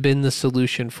what has it been the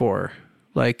solution for?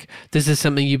 Like, this is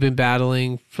something you've been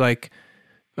battling, like,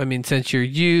 I mean, since your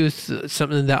youth,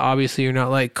 something that obviously you're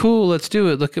not like, cool, let's do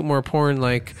it. Look at more porn.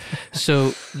 Like,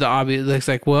 so the obvious, it's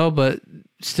like, well, but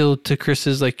still to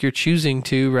Chris's, like you're choosing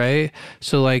to, right?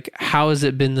 So like, how has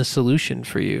it been the solution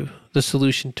for you? The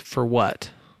solution for what?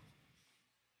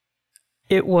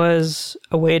 It was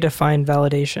a way to find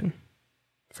validation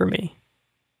for me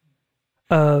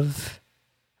of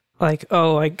like,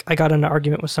 oh, I got in an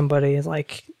argument with somebody. It's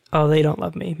like, oh, they don't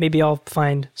love me. Maybe I'll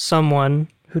find someone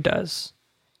who does.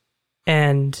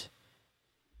 And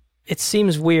it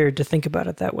seems weird to think about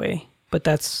it that way, but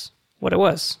that's what it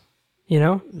was, you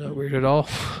know? Not weird at all.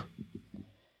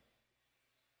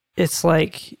 It's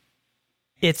like,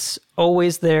 it's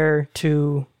always there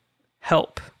to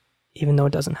help, even though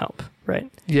it doesn't help,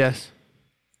 right? Yes.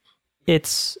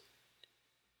 It's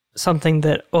something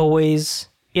that always,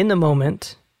 in the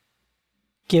moment,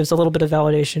 gives a little bit of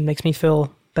validation, makes me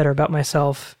feel better about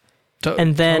myself,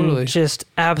 and then totally. just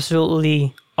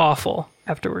absolutely awful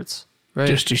afterwards. Right.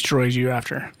 Just destroys you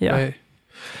after. Yeah. Right.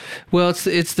 Well,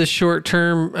 it's the short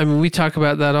term. I mean, we talk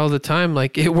about that all the time.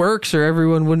 Like, it works, or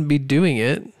everyone wouldn't be doing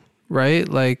it, right?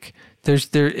 Like, if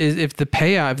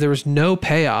there was no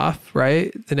payoff,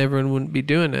 right, then everyone wouldn't be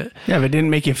doing it. Yeah, if it didn't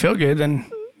make you feel good, then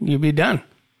you'd be done.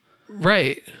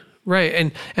 Right.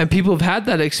 And people have had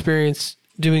that experience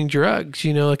doing drugs.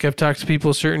 You know, like I've talked to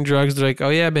people, certain drugs, they're like, oh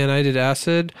yeah, man, I did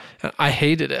acid. I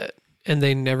hated it. And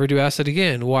they never do acid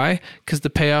again. Why? Because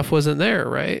the payoff wasn't there,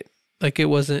 right? Like it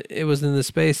was in the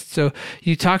space. So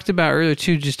you talked about earlier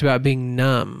too, just about being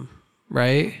numb,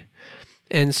 right?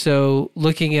 And so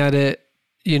looking at it,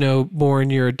 you know, more in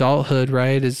your adulthood,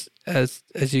 right? As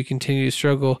you continue to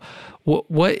struggle,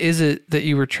 what is it that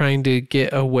you were trying to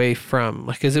get away from?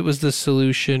 Like, as it was the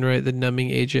solution, right? The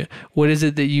numbing agent. What is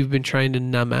it that you've been trying to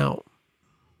numb out?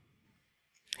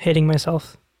 Hating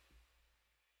myself.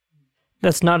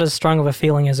 That's not as strong of a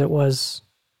feeling as it was,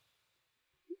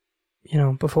 you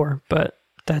know, before, but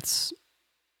that's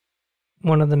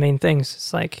one of the main things.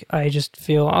 It's like, I just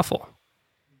feel awful.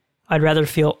 I'd rather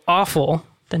feel awful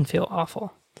than feel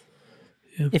awful.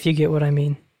 Yeah. If you get what I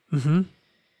mean. Mm-hmm.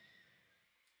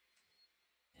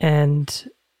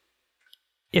 And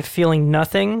if feeling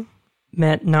nothing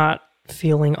meant not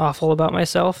feeling awful about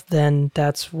myself, then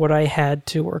that's what I had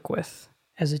to work with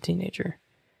as a teenager.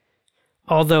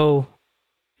 Although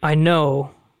I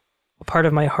know a part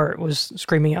of my heart was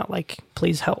screaming out like,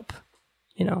 please help.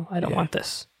 You know, I don't want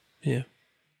this. Yeah.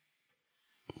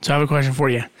 So I have a question for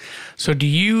you. So do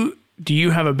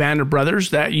you have a band of brothers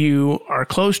that you are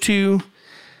close to,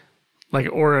 like,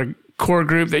 or a core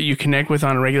group that you connect with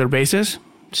on a regular basis?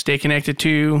 Stay connected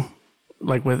to,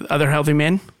 like, with other healthy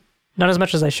men? Not as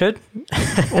much as I should.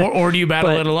 or do you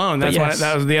battle it alone? That's yes.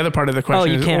 that was the other part of the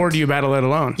question. You can't. Or do you battle it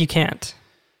alone? You can't.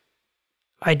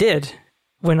 I did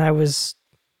when I was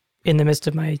in the midst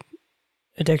of my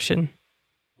addiction.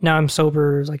 Now I'm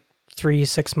sober like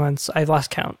 3-6 months. I've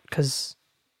lost count because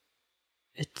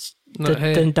it's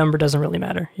the number doesn't really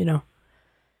matter, you know.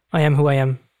 I am who I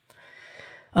am.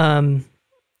 Man,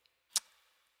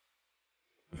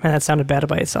 that sounded bad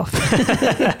by itself.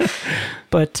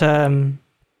 But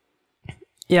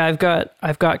yeah, I've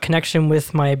got connection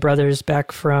with my brothers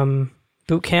back from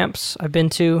boot camps I've been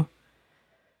to.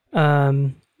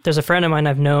 There's a friend of mine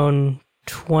I've known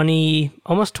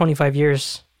almost 25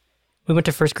 years. We went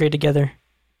to first grade together,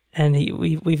 and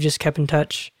we've just kept in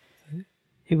touch.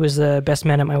 He was the best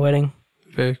man at my wedding.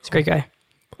 Very cool. He's a great guy.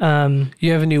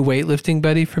 You have a new weightlifting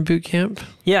buddy from boot camp?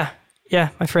 Yeah,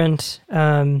 my friend.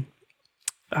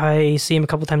 I see him a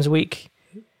couple times a week.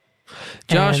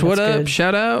 Josh, what up? Good.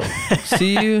 Shout out.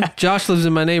 See you. Josh lives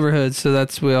in my neighborhood, so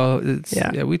that's we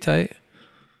tight.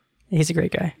 He's a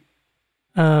great guy.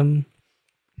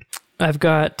 I've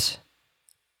got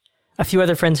a few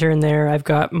other friends here and there. I've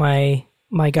got my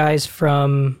guys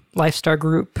from Lifestar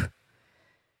Group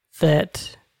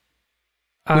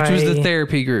which was the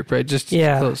therapy group, right? Just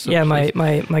close.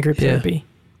 My group therapy.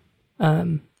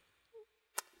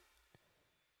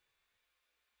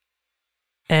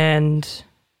 And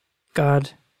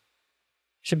God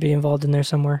should be involved in there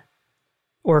somewhere,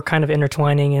 or kind of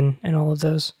intertwining in all of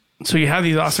those. So you have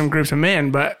these awesome groups of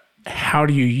men, but how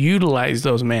do you utilize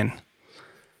those men?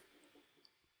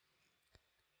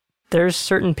 There's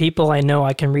certain people I know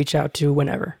I can reach out to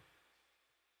whenever.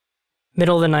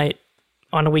 Middle of the night,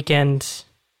 on a weekend,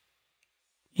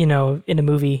 in a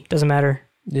movie, doesn't matter.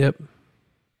 Yep.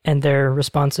 And they're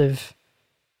responsive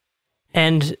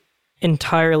and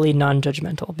entirely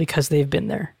non-judgmental because they've been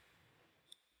there.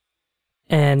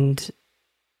 And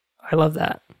I love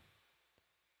that.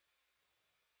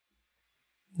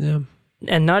 Yeah.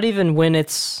 And not even when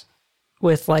it's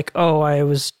with like, oh, I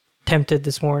was tempted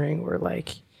this morning, or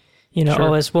like, Sure.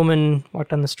 oh, this woman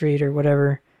walked down the street or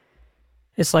whatever.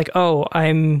 It's like, oh,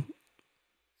 I'm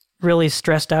really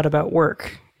stressed out about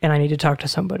work and I need to talk to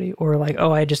somebody. Or like,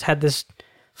 oh, I just had this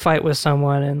fight with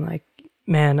someone and like,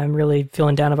 man, I'm really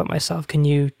feeling down about myself. Can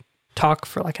you talk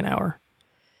for like an hour?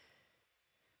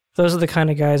 Those are the kind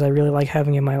of guys I really like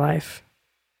having in my life.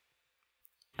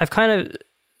 I've kind of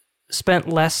spent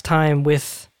less time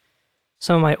with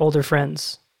some of my older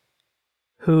friends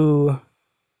who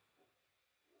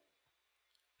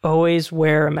always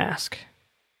wear a mask.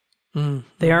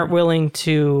 They aren't willing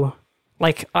to,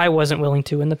 like I wasn't willing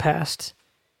to in the past,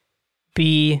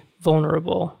 be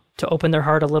vulnerable, to open their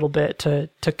heart a little bit, to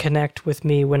connect with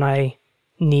me when I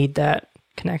need that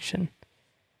connection.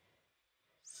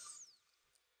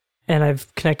 And I've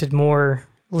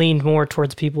leaned more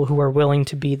towards people who are willing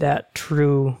to be that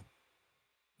true,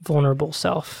 vulnerable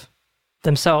self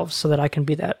themselves, so that I can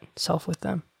be that self with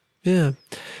them. Yeah.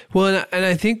 Well, and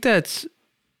I think that's,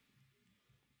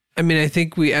 I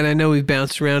know we've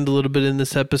bounced around a little bit in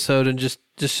this episode and just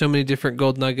so many different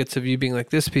gold nuggets of you being like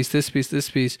this piece.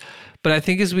 But I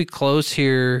think as we close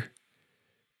here,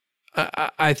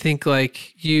 I think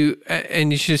like you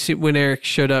should see when Eric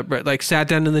showed up, right? Like sat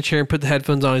down in the chair and put the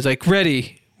headphones on. He's like,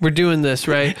 ready, we're doing this,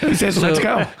 right? He says, let's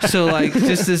go. So like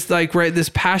just this, like, right, this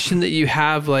passion that you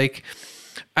have, like,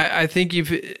 I think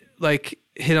you've like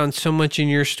hit on so much in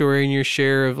your story and your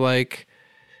share of like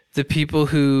the people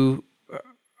who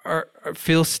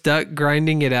feel stuck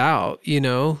grinding it out,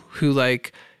 who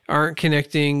like aren't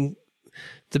connecting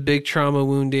the big trauma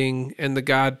wounding and the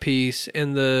God piece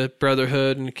and the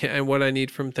brotherhood and what I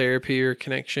need from therapy or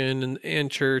connection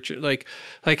and church, like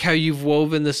how you've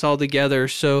woven this all together.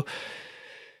 So,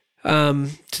 to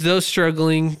those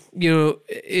struggling,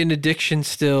 in addiction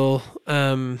still,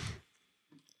 men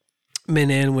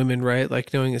and women, right?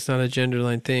 Like knowing it's not a gender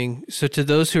line thing. So to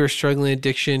those who are struggling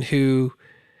addiction, who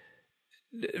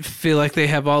feel like they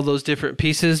have all those different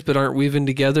pieces but aren't weaving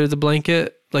together the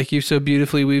blanket like you so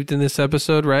beautifully weaved in this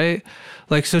episode, right?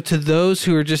 Like, so to those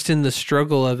who are just in the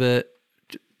struggle of it,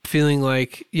 feeling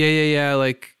like,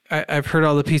 like I've heard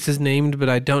all the pieces named, but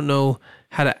I don't know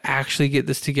how to actually get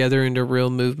this together into real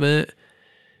movement.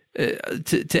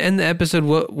 To end the episode,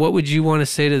 what would you want to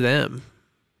say to them?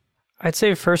 I'd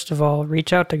say, first of all,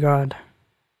 reach out to God,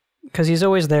 because he's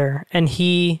always there and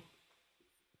he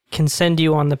can send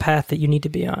you on the path that you need to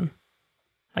be on.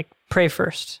 Like, pray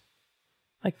first.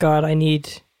 Like, God, I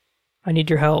need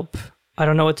your help. I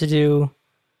don't know what to do.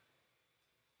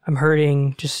 I'm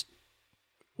hurting. Just,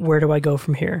 where do I go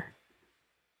from here?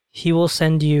 He will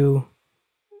send you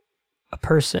a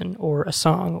person or a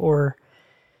song, or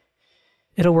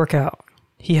it'll work out.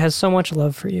 He has so much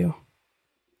love for you.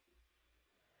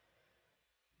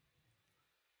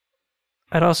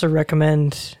 I'd also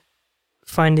recommend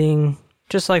finding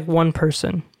just like one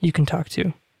person you can talk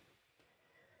to.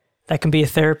 That can be a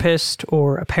therapist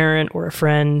or a parent or a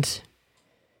friend.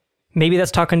 Maybe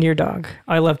that's talking to your dog.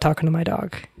 I love talking to my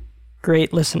dog.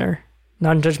 Great listener,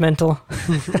 non-judgmental.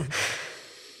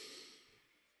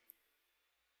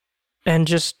 And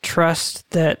just trust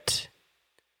that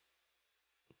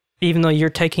even though you're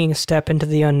taking a step into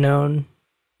the unknown,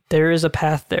 there is a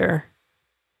path there.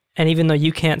 And even though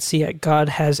you can't see it, God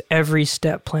has every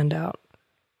step planned out.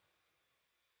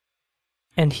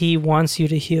 And he wants you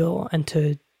to heal and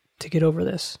to get over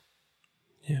this.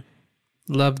 Yeah.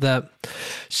 Love that.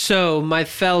 So, my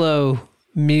fellow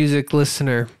music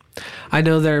listener. I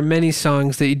know there are many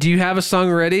songs that do you have a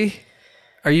song ready?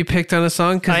 Are you picked on a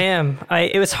song? I am.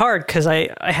 It was hard because I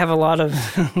have a lot of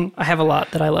I have a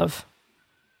lot that I love.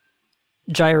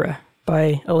 Gyra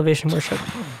by Elevation Worship.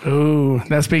 Ooh,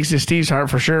 that speaks to Steve's heart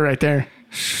for sure, right there.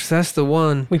 That's the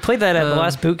one. We played that at the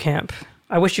last boot camp.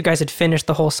 I wish you guys had finished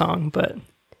the whole song, but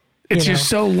It's just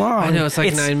so long. I know it's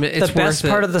like 9 minutes. The best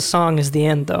part of the song is the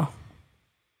end, though.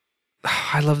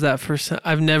 I love that first.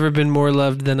 I've never been more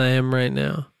loved than I am right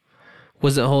now.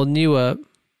 Wasn't holding you up.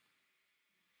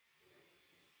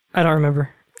 I don't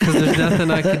remember. Because there's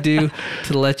nothing I could do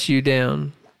to let you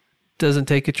down. Doesn't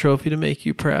take a trophy to make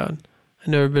you proud. I've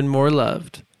never been more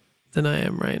loved than I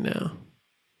am right now.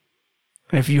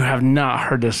 If you have not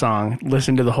heard this song,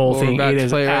 listen to the whole thing. It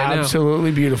is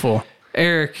absolutely beautiful.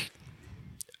 Eric,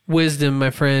 wisdom,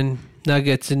 my friend,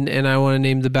 nuggets, and I want to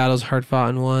name the battles hard fought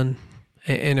and won,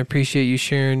 and appreciate you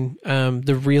sharing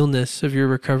the realness of your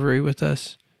recovery with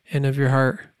us and of your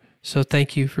heart. So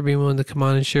thank you for being willing to come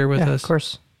on and share with us. Of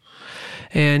course.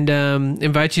 And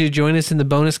invite you to join us in the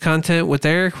bonus content with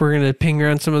Eric. We're going to ping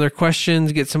around some other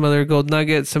questions, get some other gold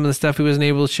nuggets, some of the stuff he wasn't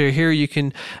able to share here. You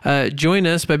can join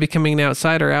us by becoming an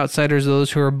outsider. Outsiders are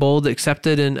those who are bold,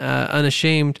 accepted, and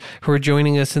unashamed, who are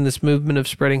joining us in this movement of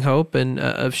spreading hope and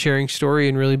of sharing story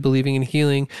and really believing in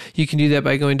healing. You can do that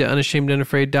by going to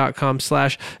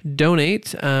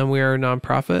unashamedunafraid.com/donate. We are a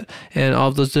nonprofit, and all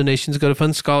of those donations go to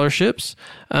fund scholarships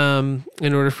in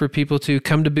order for people to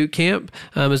come to boot camp,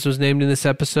 as was named in this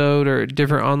episode, or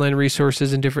different online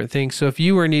resources and different things. So if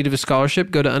you are in need of a scholarship,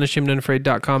 go to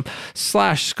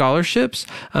unashamedunafraid.com/scholarships.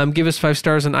 Give us 5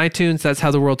 stars on iTunes. That's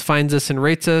how the world finds us and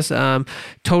rates us.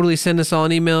 Totally send us all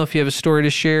an email if you have a story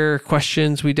to share,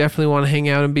 questions. We definitely want to hang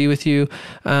out and be with you.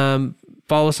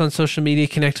 Follow us on social media.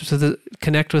 Connect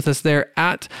with us there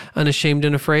at Unashamed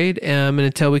and Afraid. And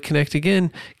until we connect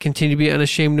again, continue to be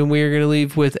unashamed. And we are going to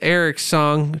leave with Eric's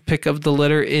song, pick up the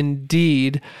letter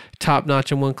Indeed, top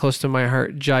notch and one close to my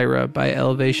heart, Gyra by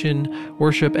Elevation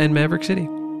Worship and Maverick City.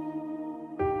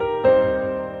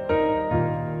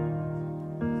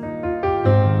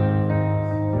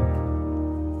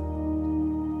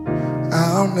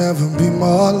 I'll never be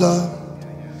more loved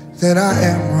than I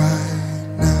am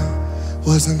right now.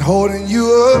 Wasn't holding you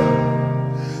up,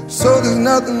 so there's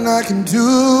nothing I can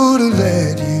do to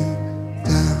let you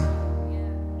down.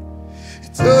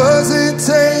 It doesn't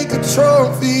take a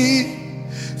trophy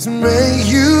to make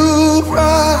you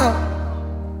proud.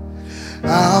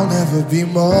 I'll never be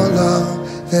more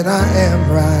loved than I am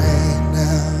right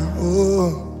now.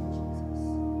 Ooh.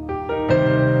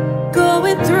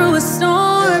 Going through a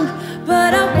storm,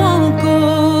 but I won't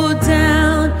go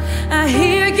down. I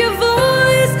hear your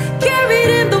voice carried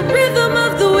in the rhythm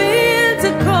of the wind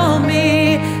to call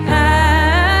me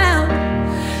out.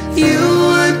 You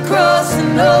would cross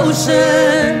an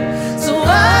ocean so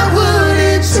I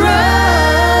wouldn't drown.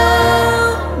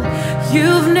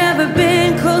 You've never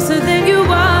been closer than you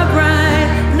are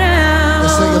right now.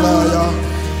 Let's sing it loud, y'all.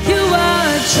 You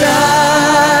are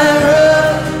Gyra.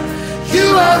 You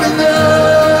are enough.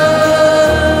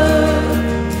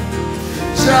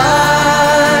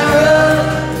 Gyra,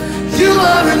 you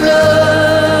are enough.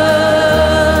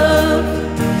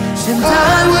 And I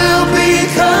will be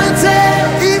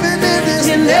content Even in this,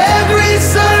 in every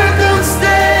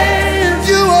circumstance.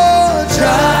 you are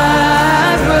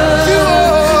Gyra,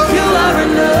 you are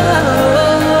enough.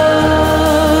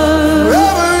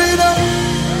 forever enough,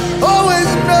 always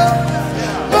enough,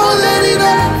 more than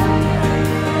enough.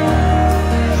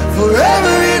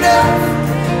 Forever enough,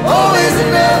 always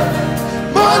enough,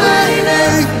 more than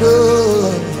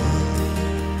enough.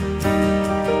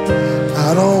 I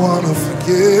don't wanna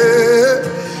forget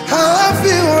how I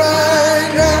feel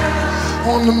right now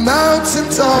on the mountain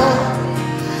top.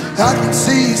 I can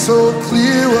see so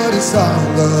clear what it's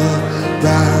all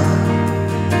about.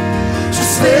 So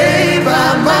stay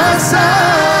by my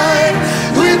side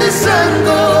when the sun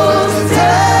goes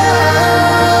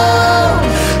down.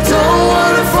 Don't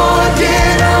wanna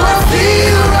forget how I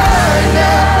feel right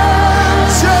now.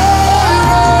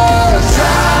 Gyra,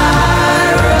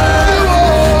 Gyra,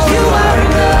 you are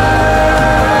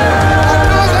enough. I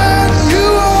know that you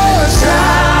are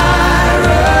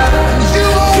Gyra, you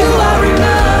are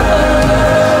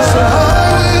enough. So I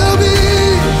will be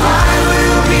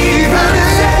even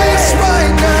if it's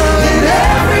right now. In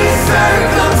every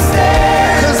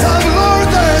circumstance. 'Cause I've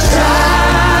learned that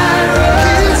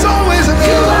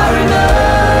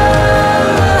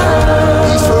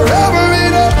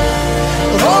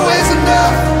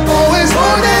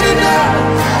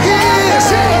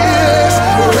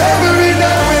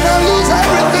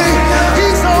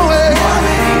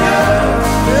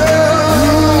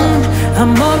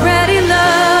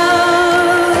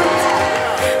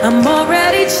I'm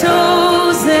already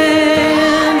chosen.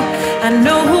 I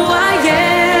know who